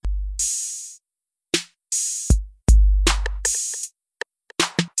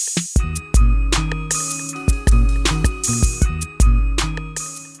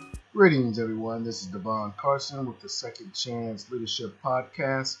Greetings, everyone. This is Devon Carson with the Second Chance Leadership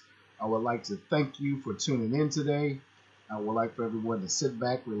Podcast. I would like to thank you for tuning in today. I would like for everyone to sit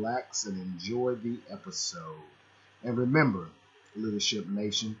back, relax, and enjoy the episode. And remember, Leadership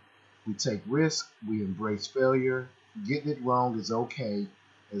Nation, we take risks, we embrace failure. Getting it wrong is okay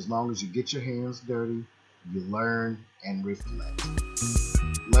as long as you get your hands dirty, you learn, and reflect.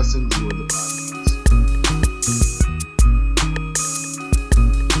 Let's enjoy the podcast.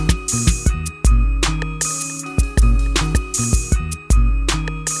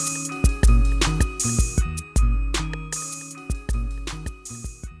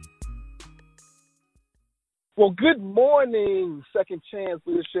 Well, good morning, Second Chance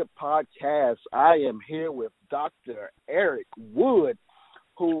Leadership Podcast. I am here with Dr. Eric Wood,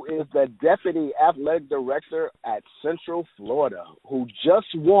 who is the Deputy Athletic Director at Central Florida, who just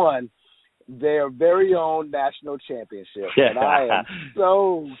won their very own national championship. And I am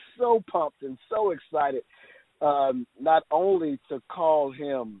so pumped and so excited, not only to call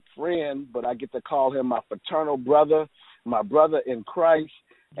him friend, but I get to call him my fraternal brother, my brother in Christ,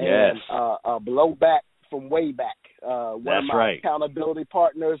 and blowback from way back. One of my accountability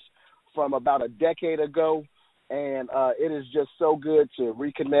partners from about a decade ago. And it is just so good to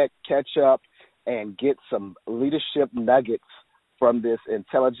reconnect, catch up, and get some leadership nuggets from this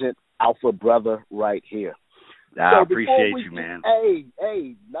intelligent alpha brother right here. I appreciate you, man.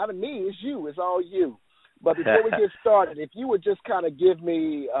 Hey, not me, it's you. It's all you. But before we get started, if you would just kind of give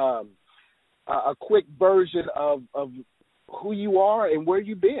me a quick version of who you are and where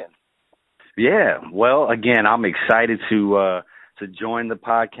you've been. Yeah, well, again, I'm excited to join the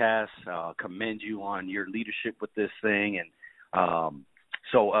podcast. Commend you on your leadership with this thing, and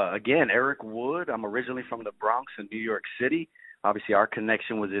again, Eric Wood. I'm originally from the Bronx in New York City. Obviously, our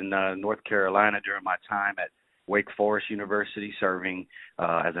connection was in North Carolina during my time at Wake Forest University, serving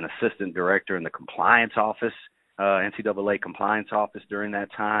as an assistant director in the compliance office, NCAA compliance office during that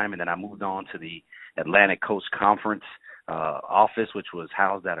time, and then I moved on to the Atlantic Coast Conference office, which was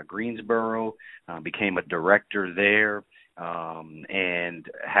housed out of Greensboro, became a director there, and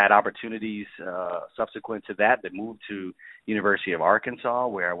had opportunities subsequent to that moved to University of Arkansas,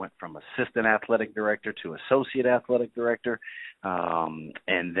 where I went from assistant athletic director to associate athletic director,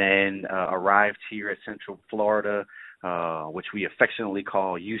 and then arrived here at Central Florida, which we affectionately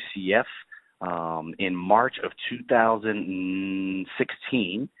call UCF, in March of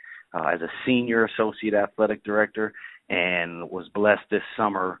 2016 as a senior associate athletic director, and was blessed this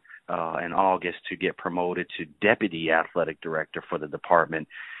summer in August to get promoted to deputy athletic director for the department,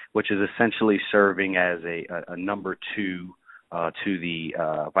 which is essentially serving as a number two to the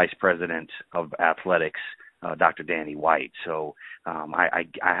vice president of athletics, Dr. Danny White. So I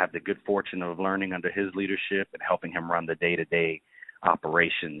have the good fortune of learning under his leadership and helping him run the day-to-day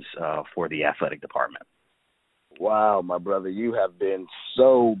operations for the athletic department. Wow, my brother, you have been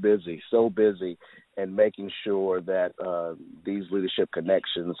so busy and making sure that these leadership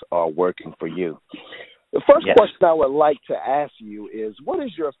connections are working for you. The first question I would like to ask you is, what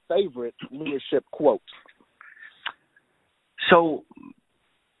is your favorite leadership quote? So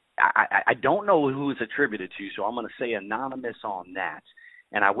I don't know who it's attributed to, so I'm going to say anonymous on that.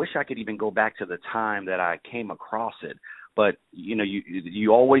 And I wish I could even go back to the time that I came across it. But,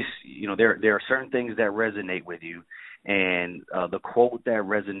 you always, there are certain things that resonate with you. And the quote that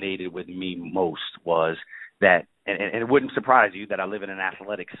resonated with me most was that, and it wouldn't surprise you that I live in an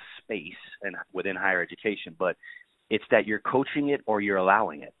athletic space and within higher education, but it's that you're coaching it or you're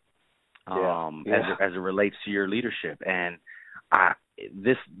allowing it as it relates to your leadership. And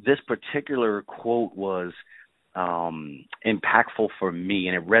this particular quote was impactful for me,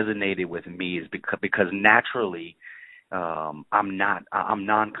 and it resonated with me is because naturally I'm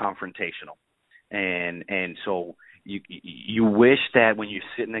non-confrontational, and so you wish that when you're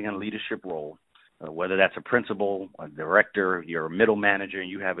sitting in a leadership role, whether that's a principal, a director, you're a middle manager, and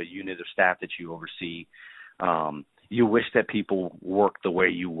you have a unit of staff that you oversee, you wish that people work the way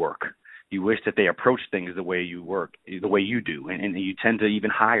you work. You wish that they approach things the way you work, the way you do, and you tend to even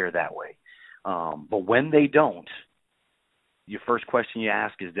hire that way. But when they don't, your first question you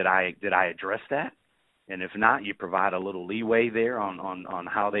ask is, did I address that? And if not, you provide a little leeway there on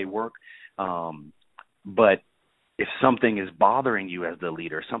how they work. But if something is bothering you as the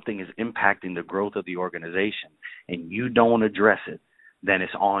leader, something is impacting the growth of the organization, and you don't address it, then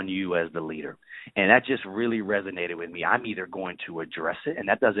it's on you as the leader. And that just really resonated with me. I'm either going to address it, and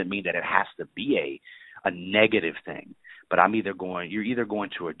that doesn't mean that it has to be a negative thing, but you're either going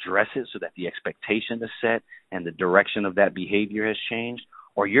to address it so that the expectation is set and the direction of that behavior has changed,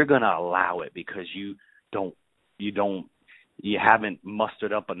 or you're going to allow it because you don't you haven't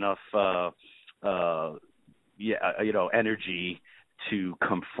mustered up enough energy to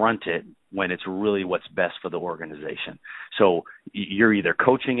confront it when it's really what's best for the organization. So you're either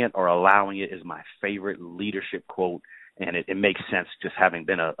coaching it or allowing it is my favorite leadership quote, and it makes sense just having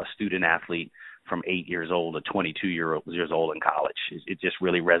been a student athlete from 8 years old to 22 years old in college. It just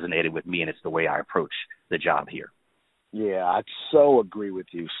really resonated with me, and it's the way I approach the job here. Yeah, I so agree with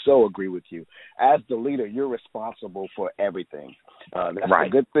you. So agree with you. As the leader, you're responsible for everything. That's right.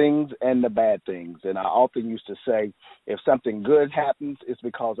 The good things and the bad things. And I often used to say, if something good happens, it's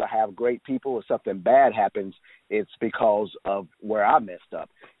because I have great people. If something bad happens, it's because of where I messed up.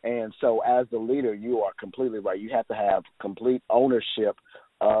 And so as the leader, you are completely right. You have to have complete ownership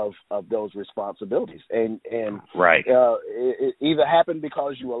of those responsibilities. And right. It either happened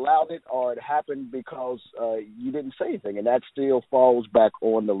because you allowed it or it happened because you didn't say anything. And that still falls back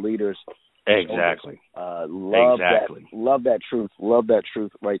on the leaders. Exactly. Love that truth. Love that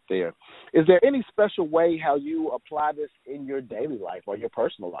truth right there. Is there any special way how you apply this in your daily life or your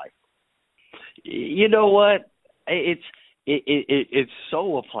personal life? You know what? It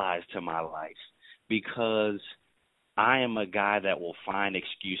so applies to my life because I am a guy that will find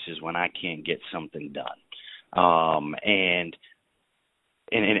excuses when I can't get something done. And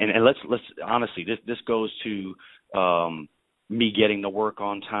let's honestly, this goes to me getting to work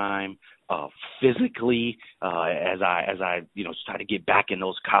on time, physically, as I try to get back in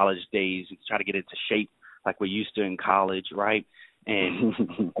those college days and try to get into shape like we used to in college, right? And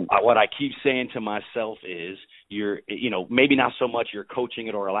what I keep saying to myself is, maybe not so much you're coaching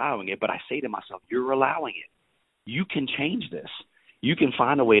it or allowing it, but I say to myself, you're allowing it. You can change this. You can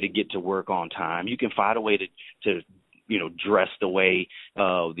find a way to get to work on time. You can find a way to dress the way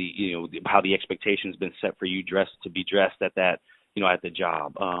how the expectation's been set for you to be dressed at that, at the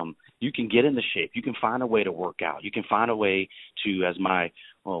job. You can get into shape. You can find a way to work out. You can find a way to, as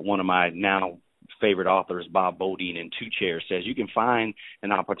one of my now favorite authors, Bob Bodine in Two Chairs says, you can find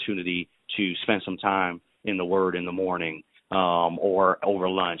an opportunity to spend some time in the Word in the morning, or over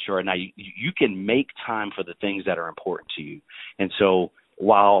lunch or at night. You can make time for the things that are important to you. And so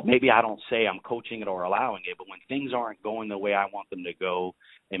while maybe I don't say I'm coaching it or allowing it, but when things aren't going the way I want them to go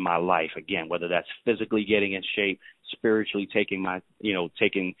in my life, again, whether that's physically getting in shape, spiritually taking time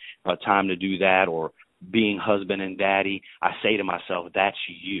to do that, or being husband and daddy, I say to myself, that's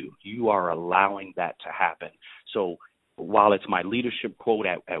you. You are allowing that to happen. So while it's my leadership quote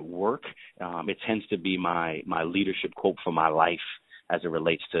at work, it tends to be my leadership quote for my life as it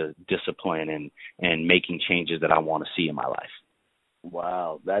relates to discipline and making changes that I want to see in my life.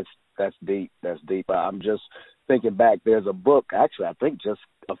 Wow, that's deep. That's deep. I'm just thinking back. There's a book, actually, I think just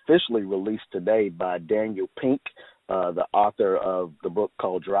officially released today by Daniel Pink, the author of the book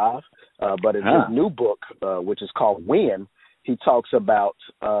called Drive. But in his new book, which is called When, he talks about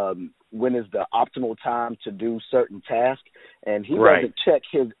when is the optimal time to do certain tasks, and he doesn't check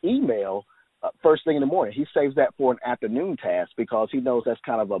his email first thing in the morning. He saves that for an afternoon task because he knows that's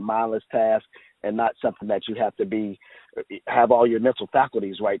kind of a mindless task and not something that you have to have all your mental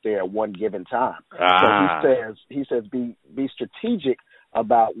faculties right there at one given time. So he says be strategic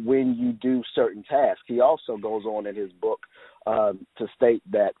about when you do certain tasks. He also goes on in his book to state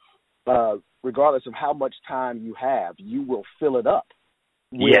that regardless of how much time you have, you will fill it up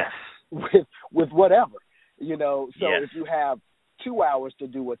with whatever. So if you have 2 hours to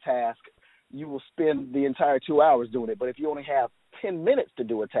do a task, you will spend the entire 2 hours doing it. But if you only have 10 minutes to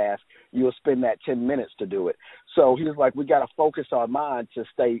do a task, you will spend that 10 minutes to do it. So he was like, we got to focus our mind to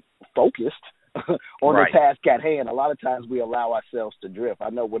stay focused on the task at hand. A lot of times we allow ourselves to drift. I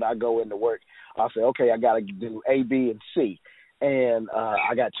know when I go into work, I'll say, okay, I got to do A, B, and C. And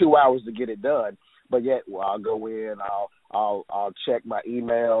I got 2 hours to get it done. But yet, I'll go in, I'll check my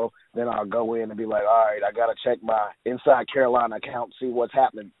email, then I'll go in and be like, all right, I got to check my Inside Carolina account, see what's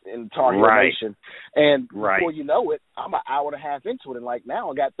happening in Tar Heel Nation. And before you know it, I'm an hour and a half into it. And like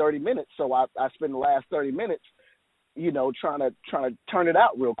now I got 30 minutes, so I spend the last 30 minutes, trying to turn it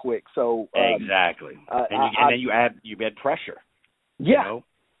out real quick. So exactly. And then you add pressure. Yeah.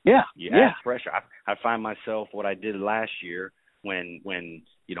 You add pressure. I find myself what I did last year when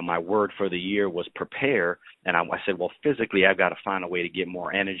my word for the year was prepare, and I said, well, physically I've got to find a way to get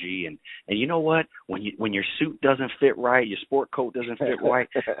more energy, and you know what, when your suit doesn't fit right, your sport coat doesn't fit right,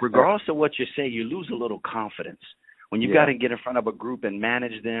 regardless of what you say, you lose a little confidence. When you've got to get in front of a group and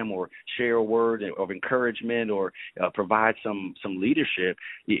manage them or share a word of encouragement or provide some leadership,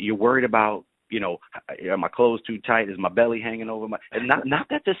 you're worried about, are my clothes too tight? Is my belly hanging over my? And not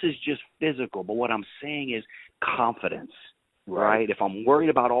that this is just physical, but what I'm saying is confidence. right? If I'm worried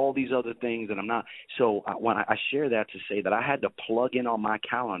about all these other things and I'm not. So when I share that to say that I had to plug in on my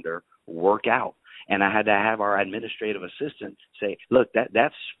calendar, work out. And I had to have our administrative assistant say, look,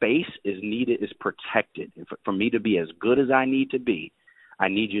 that space is needed, is protected. And for me to be as good as I need to be, I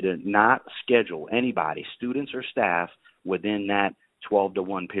need you to not schedule anybody, students or staff, within that 12 to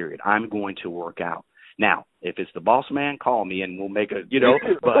 1 period. I'm going to work out. Now, if it's the boss man, call me and we'll make a,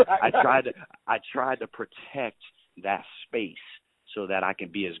 but I tried to protect that space so that I can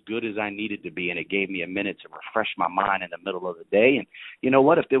be as good as I needed to be. And it gave me a minute to refresh my mind in the middle of the day. And you know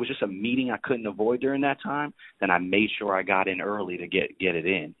what? If there was just a meeting I couldn't avoid during that time, then I made sure I got in early to get it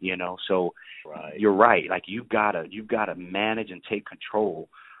in, So You're right. Like you've got to manage and take control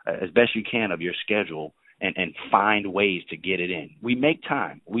as best you can of your schedule and find ways to get it in. We make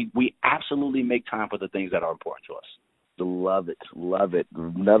time. We absolutely make time for the things that are important to us. Love it. Love it.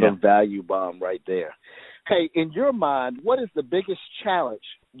 Another value bomb right there. Hey, in your mind, what is the biggest challenge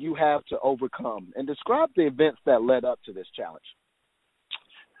you have to overcome? And describe the events that led up to this challenge.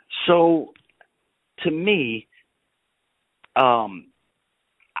 So, to me, I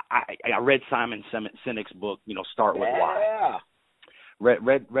read Simon Sinek's book, Start With Why.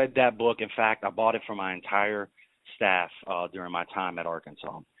 Read that book. In fact, I bought it for my entire staff during my time at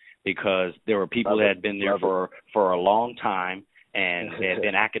Arkansas because there were people that had been there for a long time. And they had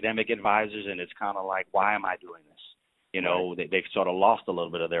been academic advisors, and it's kind of like, why am I doing this? They've sort of lost a little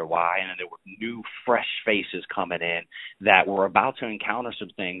bit of their why, and there were new, fresh faces coming in that were about to encounter some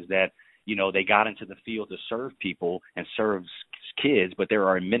things that, they got into the field to serve people and serve kids, but there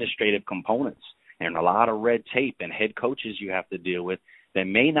are administrative components and a lot of red tape and head coaches you have to deal with that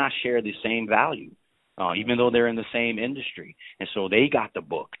may not share the same value. Even though they're in the same industry. And so they got the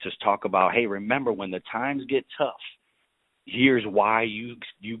book to talk about, hey, remember, when the times get tough, here's why you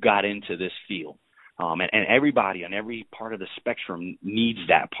got into this field. And everybody on every part of the spectrum needs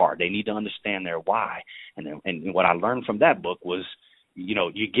that part. They need to understand their why. And what I learned from that book was,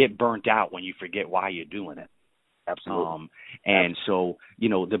 you get burnt out when you forget why you're doing it. Absolutely. So,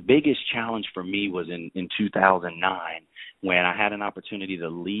 the biggest challenge for me was in 2009 when I had an opportunity to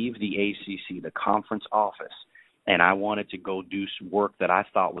leave the ACC, the conference office, and I wanted to go do some work that I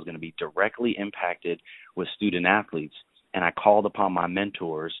thought was going to be directly impacted with student athletes. And I called upon my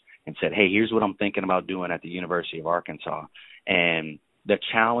mentors and said, hey, here's what I'm thinking about doing at the University of Arkansas. And the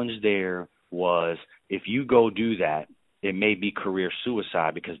challenge there was, if you go do that, it may be career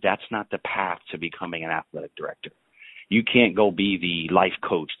suicide because that's not the path to becoming an athletic director. You can't go be the life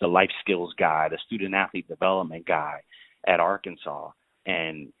coach, the life skills guy, the student athlete development guy at Arkansas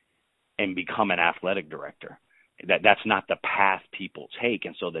and become an athletic director. That's not the path people take.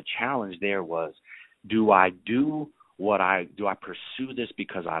 And so the challenge there was, do I pursue this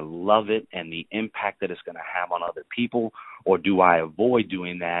because I love it and the impact that it's going to have on other people, or do I avoid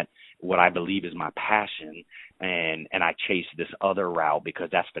doing that, what I believe is my passion, and I chase this other route because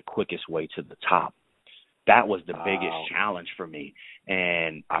that's the quickest way to the top? That was the biggest challenge for me.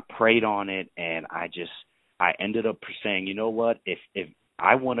 And I prayed on it, and I ended up saying, you know what, if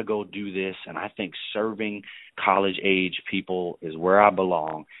I want to go do this, and I think serving college-age people is where I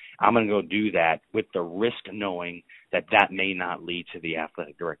belong, I'm going to go do that with the risk knowing that may not lead to the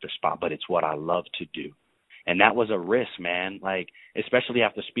athletic director spot, but it's what I love to do. And that was a risk, man, like, especially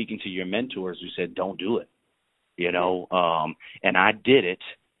after speaking to your mentors who said, don't do it, and I did it.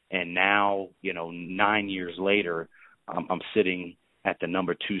 And now, 9 years later, I'm sitting at the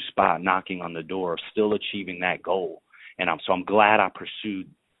number 2 spot, knocking on the door of still achieving that goal. And I'm glad I pursued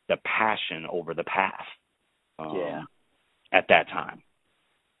the passion over the path at that time.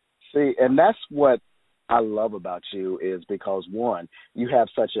 See, and that's what I love about you is because, one, you have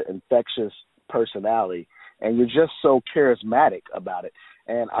such an infectious personality, and you're just so charismatic about it.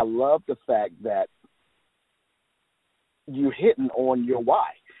 And I love the fact that you're hitting on your why,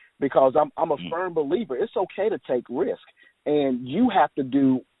 because I'm a firm believer it's okay to take risk, and you have to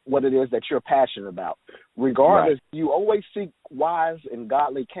do what it is that you're passionate about. Regardless, you always seek wise and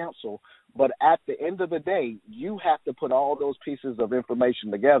godly counsel, but at the end of the day, you have to put all those pieces of information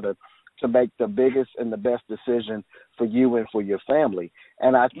together to make the biggest and the best decision for you and for your family.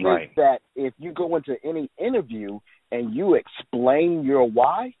 And I think that if you go into any interview and you explain your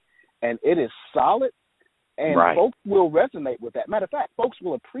why and it is solid, and folks will resonate with that. Matter of fact, folks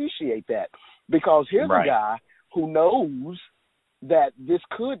will appreciate that, because here's a guy who knows that this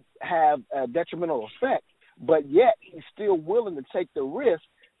could have a detrimental effect, but yet he's still willing to take the risk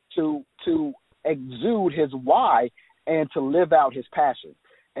to exude his why and to live out his passion.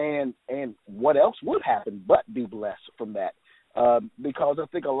 And what else would happen but be blessed from that? Because I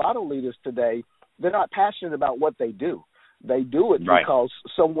think a lot of leaders today, they're not passionate about what they do. They do it Right. because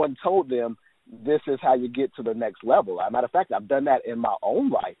someone told them this is how you get to the next level. As a matter of fact, I've done that in my own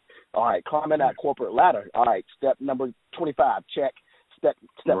life. All right, climbing that corporate ladder. All right, step number 25, check. Step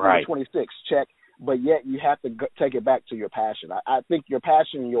number 26, check. But yet you have to take it back to your passion. I think your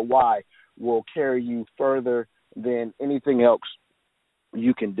passion and your why will carry you further than anything else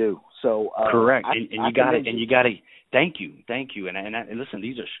you can do. So correct, and you got to. Thank you, and listen,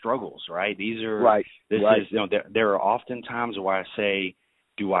 these are struggles, right? These are right. This is there are often times where I say,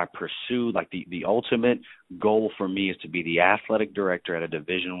 do I pursue, like, the ultimate goal for me is to be the athletic director at a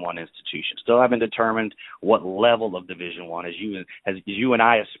Division I institution. Still haven't determined what level of Division I. As you and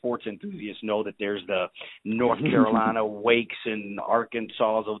I, as sports enthusiasts, know that there's the North Carolina Wakes and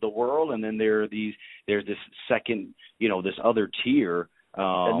Arkansas of the world, and then there's this second, this other tier.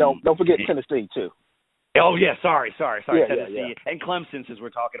 And don't forget Tennessee too. Oh yeah, sorry, Yeah, Tennessee yeah. and Clemson, since we're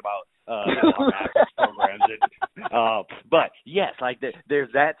talking about programs. But yes, like there's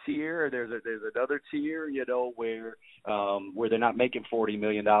that tier. There's another tier, where they're not making $40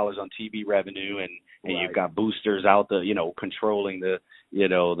 million on TV revenue, and right. You've got boosters out controlling the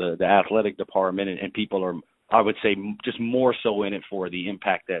athletic department, and people are, I would say, just more so in it for the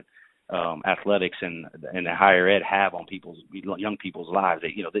impact that athletics and the higher ed have on young people's lives.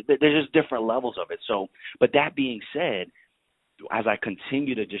 There's just different levels of it. So, but that being said, as I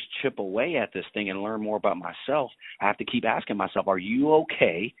continue to just chip away at this thing and learn more about myself, I have to keep asking myself, are you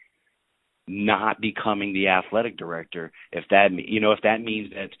okay not becoming the athletic director if that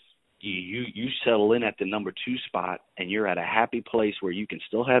means that you settle in at the number 2 spot and you're at a happy place where you can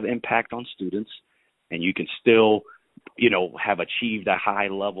still have impact on students and you can still have achieved a high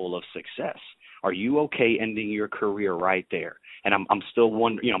level of success? Are you okay ending your career right there? And I'm still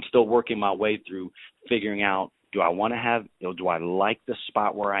wondering, I'm still working my way through figuring out, do I like the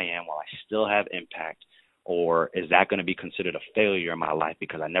spot where I am while I still have impact, or is that going to be considered a failure in my life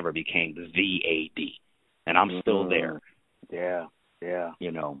because I never became the AD? And I'm still there. Yeah.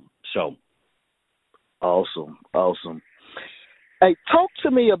 So. Awesome. Hey, talk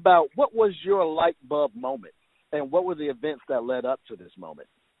to me about what was your light bulb moment, and what were the events that led up to this moment?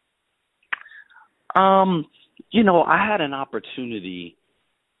 I had an opportunity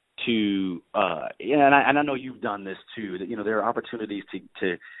to, and I know you've done this too. That there are opportunities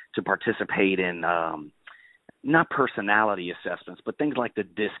to participate in not personality assessments, but things like the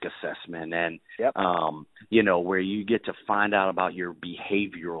DISC assessment, and yep. Where you get to find out about your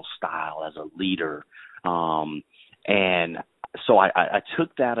behavioral style as a leader, and so I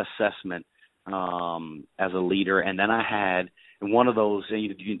took that assessment as a leader, and then I had one of those.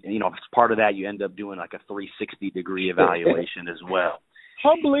 As part of that, you end up doing like a 360-degree evaluation as well.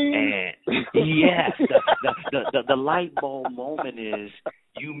 Humbling. And yes, the light bulb moment is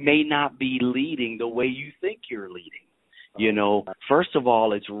you may not be leading the way you think you're leading. First of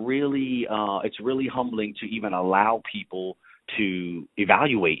all, it's really humbling to even allow people to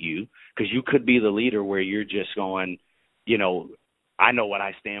evaluate you, because you could be the leader where you're just going, I know what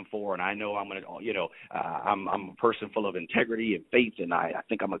I stand for, and I know I'm going to, I'm a person full of integrity and faith, and I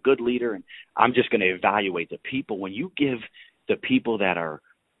think I'm a good leader, and I'm just going to evaluate the people. When you give the people that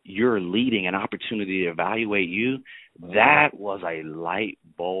you're leading an opportunity to evaluate you, that was a light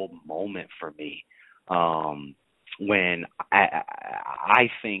bulb moment for me. When I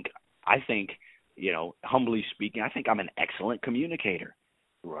think, humbly speaking, I think I'm an excellent communicator.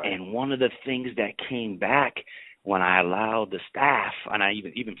 Right. And one of the things that came back when I allowed the staff, and I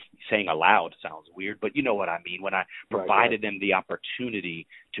even saying aloud sounds weird, but you know what I mean, when I provided them the opportunity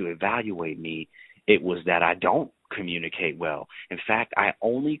to evaluate me, it was that I don't communicate well. In fact, I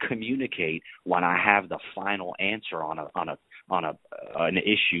only communicate when I have the final answer on an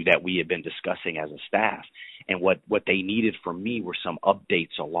issue that we had been discussing as a staff. And what they needed from me were some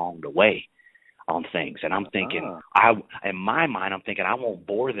updates along the way on things. And I'm thinking, in my mind, I'm thinking I won't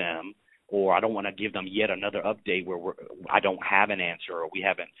bore them, or I don't want to give them yet another update where I don't have an answer, or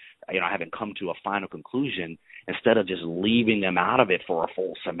I haven't come to a final conclusion. Instead of just leaving them out of it for a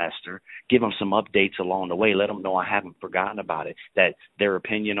full semester, give them some updates along the way. Let them know I haven't forgotten about it, that their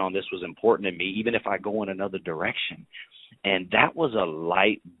opinion on this was important to me, even if I go in another direction. And that was a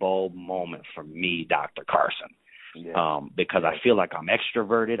light bulb moment for me, Dr. Carson. Yeah. Because I feel like I'm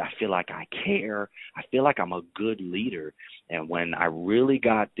extroverted. I feel like I care. I feel like I'm a good leader. And when I really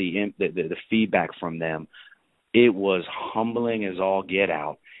got the feedback from them, it was humbling as all get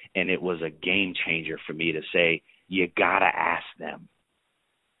out. And it was a game changer for me to say, you got to ask them.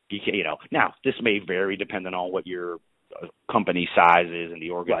 Now, this may vary depending on what your company size is and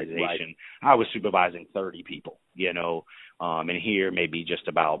the organization. Right. I was supervising 30 people, and here maybe just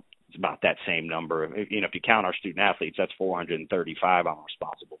about it's about that same number. If you count our student athletes, that's 435 I'm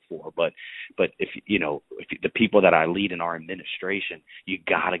responsible for. But if the people that I lead in our administration, you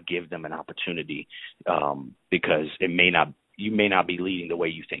got to give them an opportunity, because you may not be leading the way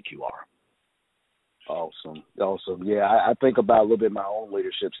you think you are. Awesome. Yeah, I think about a little bit my own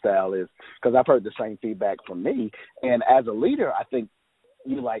leadership style is because I've heard the same feedback from me. And as a leader, I think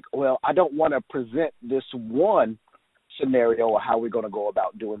you're like, well, I don't want to present this one scenario or how we're going to go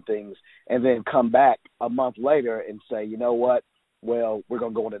about doing things and then come back a month later and say, you know what, well, we're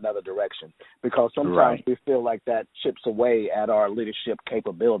going to go in another direction. Because sometimes we feel like that chips away at our leadership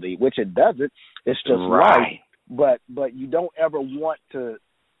capability, which it doesn't. It's just right. But you don't ever want to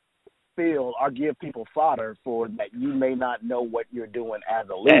feel or give people fodder for that you may not know what you're doing as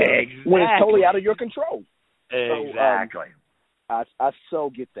a leader when it's totally out of your control. Exactly. So, I so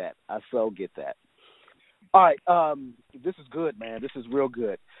get that. All right, this is good, man. This is real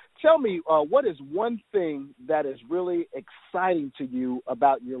good. Tell me, what is one thing that is really exciting to you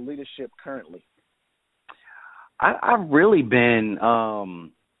about your leadership currently? I've really been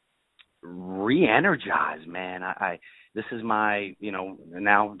re-energized, man. This is my,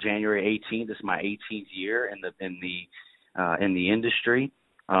 now January 18th. This is my 18th year in the industry.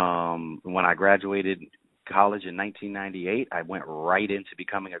 When I graduated college in 1998, I went right into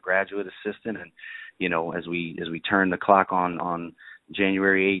becoming a graduate assistant, and as we turn the clock on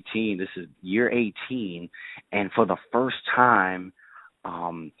January 18, this is year 18, and for the first time,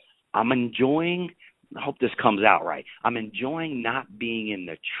 I'm enjoying. I hope this comes out right. I'm enjoying not being in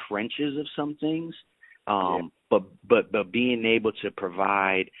the trenches of some things, but being able to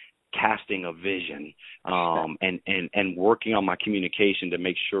provide casting a vision, and working on my communication to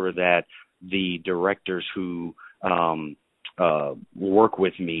make sure that the directors who work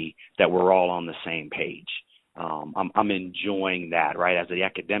with me, that we're all on the same page. I'm enjoying that, right? As the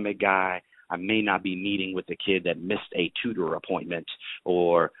academic guy, I may not be meeting with the kid that missed a tutor appointment,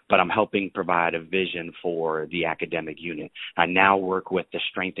 but I'm helping provide a vision for the academic unit. I now work with the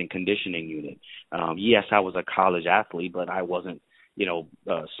strength and conditioning unit. Yes, I was a college athlete, but I wasn't,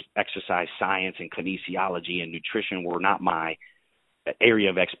 exercise science and kinesiology and nutrition were not my area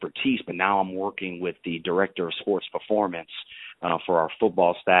of expertise, but now I'm working with the director of sports performance for our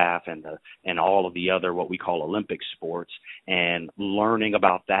football staff and all of the other what we call Olympic sports, and learning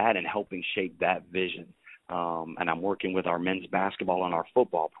about that and helping shape that vision. And I'm working with our men's basketball and our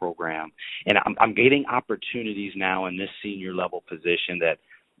football program, and I'm getting opportunities now in this senior level position that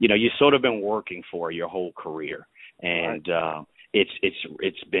you've sort of been working for your whole career, and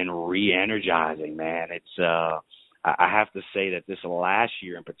it's been re-energizing, man. I have to say that this last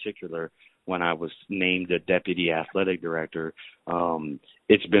year in particular, when I was named the deputy athletic director,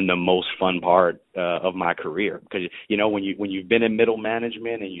 it's been the most fun part of my career, because when you've been in middle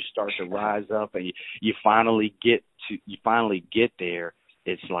management and you start to rise up and you finally get there,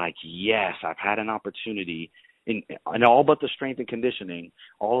 it's like, yes, I've had an opportunity in all but the strength and conditioning,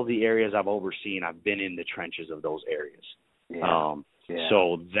 all of the areas I've overseen, I've been in the trenches of those areas.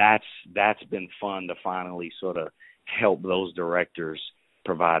 So that's been fun to finally sort of help those directors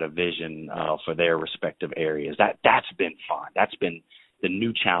provide a vision for their respective areas. That's been fun. That's been, the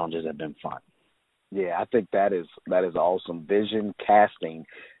new challenges have been fun. Yeah, I think that is awesome. Vision casting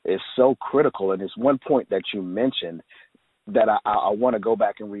is so critical, and it's one point that you mentioned that I want to go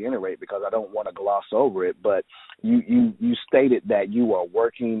back and reiterate because I don't want to gloss over it, but you stated that you are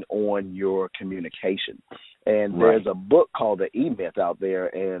working on your communication. And there's a book called The E-Myth out there,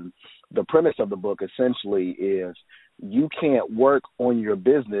 and the premise of the book essentially is you can't work on your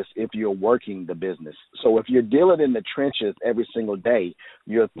business if you're working the business. So if you're dealing in the trenches every single day,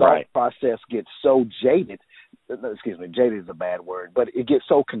 your thought process gets so jaded. Jaded is a bad word, but it gets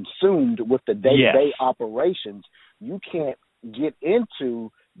so consumed with the day-to-day operations, you can't get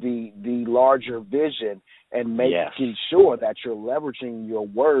into the larger vision and making sure that you're leveraging your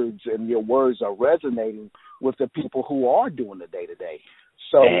words and your words are resonating with the people who are doing the day-to-day.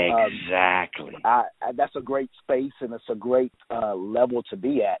 So exactly, that's a great space, and it's a great level to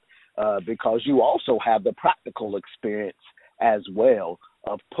be at because you also have the practical experience as well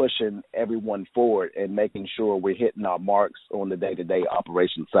of pushing everyone forward and making sure we're hitting our marks on the day-to-day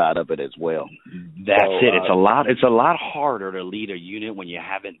operation side of it as well. That's it. It's a lot harder to lead a unit when you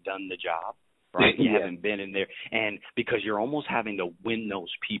haven't done the job, right? You haven't been in there, and because you're almost having to win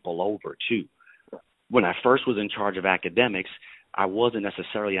those people over too. When I first was in charge of academics, I wasn't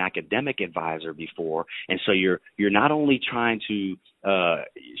necessarily an academic advisor before, and so you're not only trying to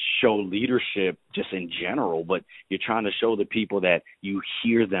show leadership just in general, but you're trying to show the people that you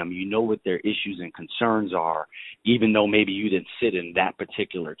hear them, you know what their issues and concerns are, even though maybe you didn't sit in that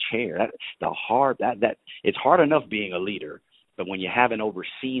particular chair. It's hard enough being a leader, but when you haven't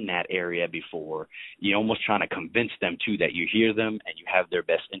overseen that area before, you're almost trying to convince them too that you hear them and you have their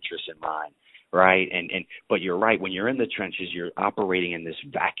best interests in mind. Right. But you're right. When you're in the trenches, you're operating in this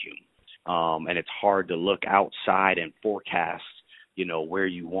vacuum. And it's hard to look outside and forecast, where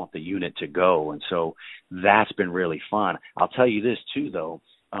you want the unit to go. And so that's been really fun. I'll tell you this too, though.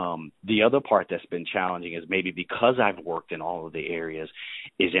 The other part that's been challenging is maybe because I've worked in all of the areas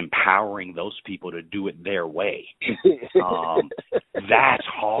is empowering those people to do it their way. That's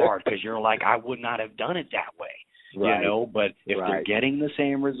hard because you're like, I would not have done it that way. Right. But if they're getting the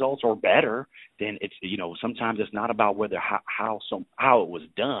same results or better, then it's, sometimes it's not about how it was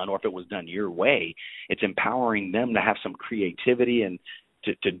done or if it was done your way. It's empowering them to have some creativity and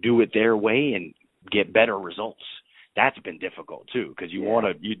to do it their way and get better results. That's been difficult too, because you want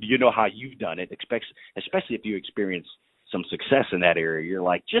to, you know how you've done it, especially if you experience some success in that area. You're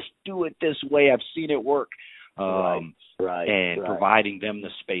like, just do it this way. I've seen it work. Providing them the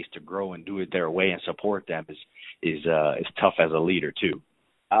space to grow and do it their way and support them is tough as a leader too.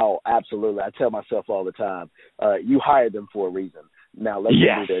 Oh, absolutely. I tell myself all the time, you hired them for a reason. Now let them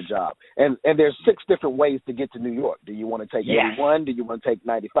do their job. And there's 6 different ways to get to New York. Do you want to take 81? Do you want to take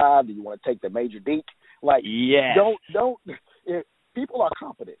 95? Do you want to take the Major Deke? Don't. If people are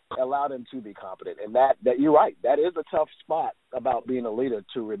competent, allow them to be competent. And that you're right. That is a tough spot about being a leader,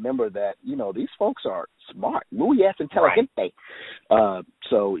 to remember that, these folks are smart. Muy inteligente. Right.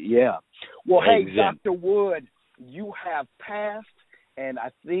 Well, hey, Dr. Wood, you have passed, and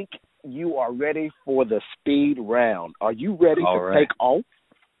I think you are ready for the speed round. Are you ready to take off?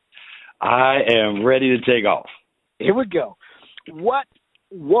 I am ready to take off. Here we go. What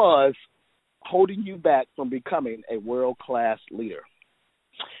was holding you back from becoming a world-class leader?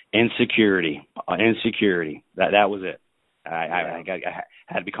 Insecurity. That was it. I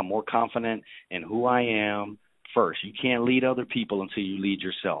had to become more confident in who I am first. You can't lead other people until you lead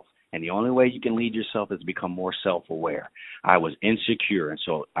yourself. And the only way you can lead yourself is to become more self-aware. I was insecure, and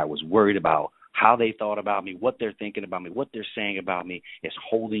so I was worried about how they thought about me, what they're thinking about me, what they're saying about me. Is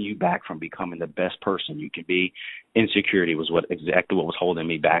holding you back from becoming the best person you can be. Insecurity was exactly what was holding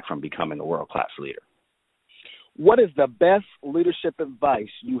me back from becoming a world-class leader. What is the best leadership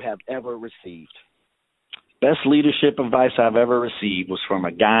advice you have ever received? Best leadership advice I've ever received was from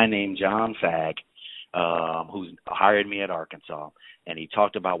a guy named John Fagg, who hired me at Arkansas. And he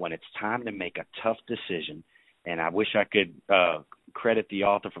talked about when it's time to make a tough decision. And I wish I could credit the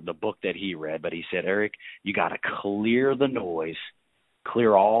author from the book that he read, but he said, Eric, you got to clear the noise,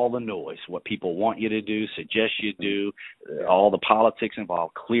 clear all the noise, what people want you to do, suggest you do, all the politics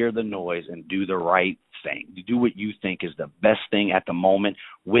involved, clear the noise and do the right thing. Do what you think is the best thing at the moment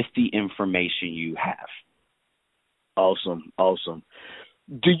with the information you have. Awesome.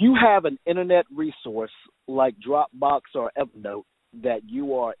 Do you have an internet resource like Dropbox or Evernote that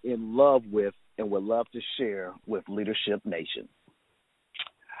you are in love with and would love to share with Leadership Nation?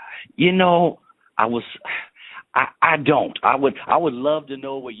 I don't. I would love to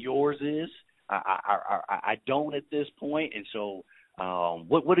know what yours is. I don't at this point, and so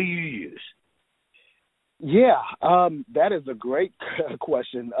what do you use? Yeah, that is a great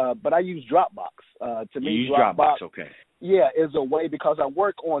question. But I use Dropbox. To me, you use Dropbox, okay. Yeah, is a way, because I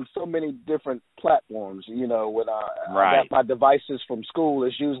work on so many different platforms. When I got my devices from school,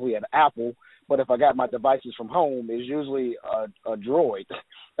 it's usually an Apple. But if I got my devices from home, it's usually a Droid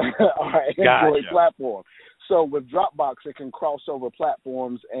or an Android platform. So with Dropbox, it can cross over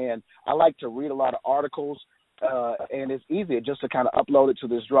platforms, and I like to read a lot of articles, and it's easier just to kind of upload it to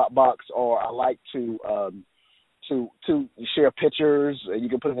this Dropbox, or I like to share pictures. You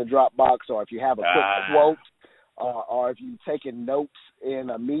can put it in the Dropbox, or if you have a quick quote, or if you're taking notes in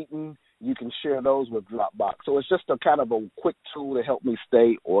a meeting, you can share those with Dropbox. So it's just a kind of a quick tool to help me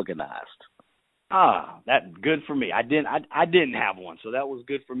stay organized. That's good for me. I didn't have one, so that was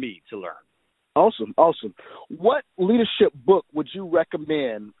good for me to learn. Awesome. What leadership book would you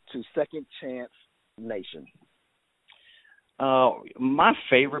recommend to Second Chance Nation? My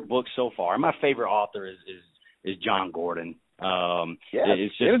favorite book so far, my favorite author is John Gordon.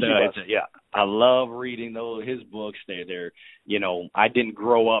 It's just I love reading his books. They're I didn't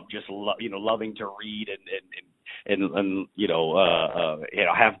grow up just loving to read and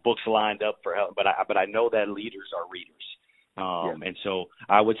have books lined up for help, but I know that leaders are readers. And so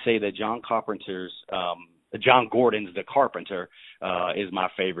I would say that John Carpenter's John Gordon's The Carpenter is my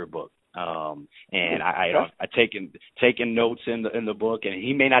favorite book. And I taken notes in the book, and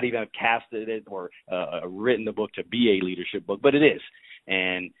he may not even have casted it or written the book to be a leadership book, but it is.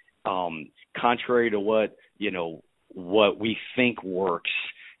 And contrary to what we think works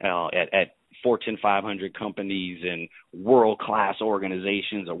at Fortune 500 companies and world-class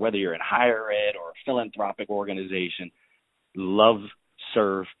organizations, or whether you're in higher ed or a philanthropic organization, love,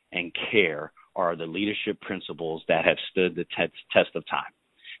 serve, and care are the leadership principles that have stood the test of time.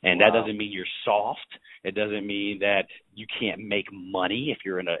 And that doesn't mean you're soft. It doesn't mean that you can't make money if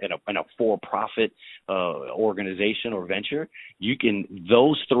you're in a for-profit organization or venture.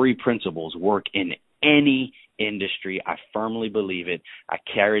 Those three principles work in any industry. I firmly believe it. I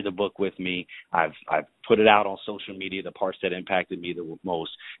carry the book with me. I've put it out on social media, the parts that impacted me the most.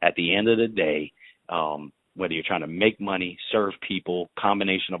 At the end of the day, whether you're trying to make money, serve people,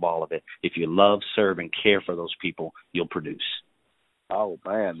 combination of all of it, if you love, serve, and care for those people, you'll produce. Oh,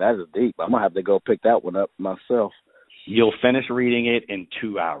 man, that is deep. I'm going to have to go pick that one up myself. You'll finish reading it in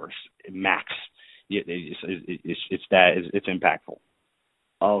 2 hours, max. It's impactful.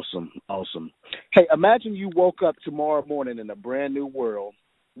 Awesome. Hey, imagine you woke up tomorrow morning in a brand new world,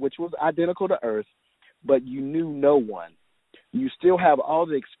 which was identical to Earth, but you knew no one. You still have all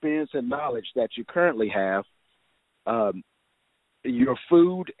the experience and knowledge that you currently have. Your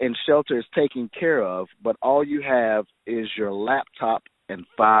food and shelter is taken care of, but all you have is your laptop and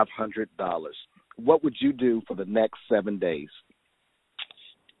 $500. What would you do for the next 7 days?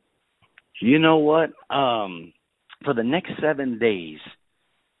 You know what? For the next 7 days,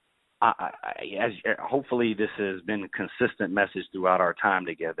 hopefully this has been a consistent message throughout our time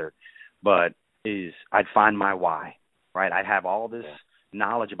together, but I'd find my why, right? I'd have all this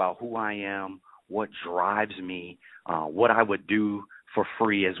knowledge about who I am, what drives me, what I would do for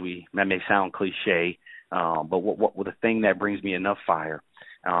free, that may sound cliche, but what the thing that brings me enough fire.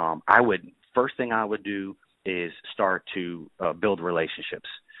 First thing I would do is start to build relationships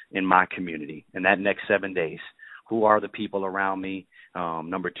in my community in that next 7 days. Who are the people around me?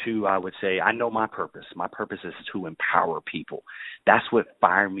 Number two, I would say I know my purpose. My purpose is to empower people. That's what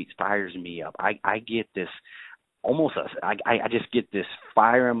fires me up. I get this I just get this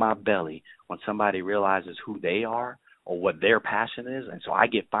fire in my belly when somebody realizes who they are or what their passion is. And so I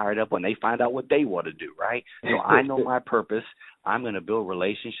get fired up when they find out what they want to do, right? So I know my purpose. I'm going to build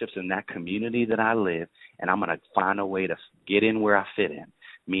relationships in that community that I live, and I'm going to find a way to get in where I fit in,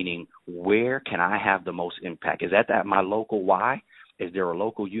 meaning where can I have the most impact? Is that my local why? Is there a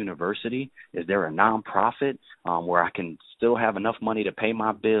local university? Is there a nonprofit where I can still have enough money to pay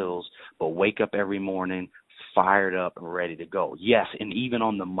my bills but wake up every morning fired up and ready to go? Yes, and even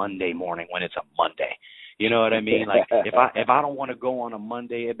on the Monday morning when it's a Monday. You know what I mean? Like if I don't want to go on a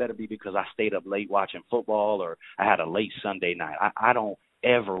Monday, it better be because I stayed up late watching football or I had a late Sunday night. I don't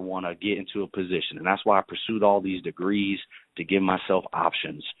ever want to get into a position, and that's why I pursued all these degrees to give myself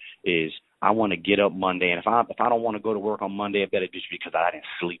options. Is I want to get up Monday, and if I don't want to go to work on Monday, it better be because I didn't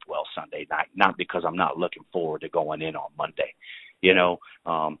sleep well Sunday night, not because I'm not looking forward to going in on Monday.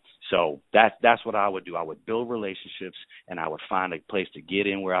 So that's what I would do. I would build relationships, and I would find a place to get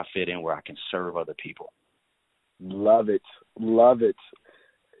in where I fit in, where I can serve other people. Love it.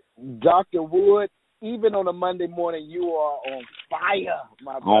 Dr. Wood, even on a Monday morning, you are on fire,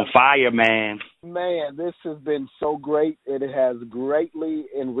 my brother. On fire, man. Man, this has been so great. It has greatly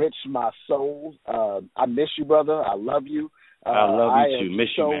enriched my soul. I miss you, brother. I love you. I love you too. Miss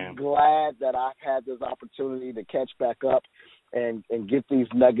you, man. I'm so glad that I've had this opportunity to catch back up and get these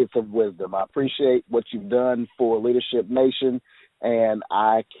nuggets of wisdom. I appreciate what you've done for Leadership Nation, and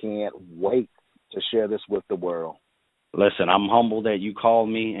I can't wait to share this with the world. Listen, I'm humbled that you called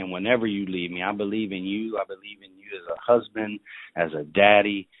me, and whenever you leave me, I believe in you. I believe in you as a husband, as a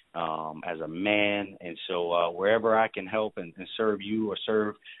daddy, as a man. And so wherever I can help and serve you or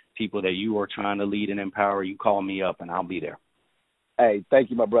serve people that you are trying to lead and empower, you call me up, and I'll be there. Hey, thank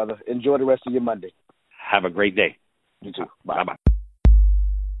you, my brother. Enjoy the rest of your Monday. Have a great day. You too. Bye. Bye-bye.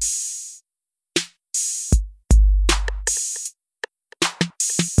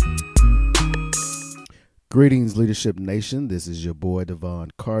 Greetings, Leadership Nation. This is your boy,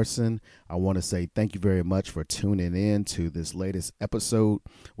 Devon Carson. I want to say thank you very much for tuning in to this latest episode.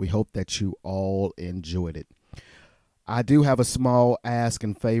 We hope that you all enjoyed it. I do have a small ask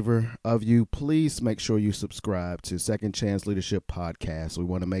and favor of you. Please make sure you subscribe to Second Chance Leadership Podcast. We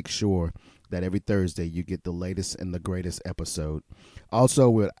want to make sure that every Thursday you get the latest and the greatest episode. Also,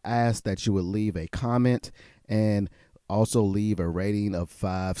 we'll ask that you would leave a comment and Also, leave a rating of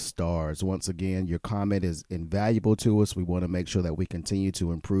 5 stars. Once again, your comment is invaluable to us. We want to make sure that we continue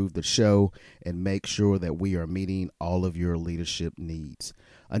to improve the show and make sure that we are meeting all of your leadership needs.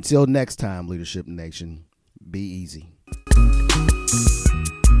 Until next time, Leadership Nation, be easy.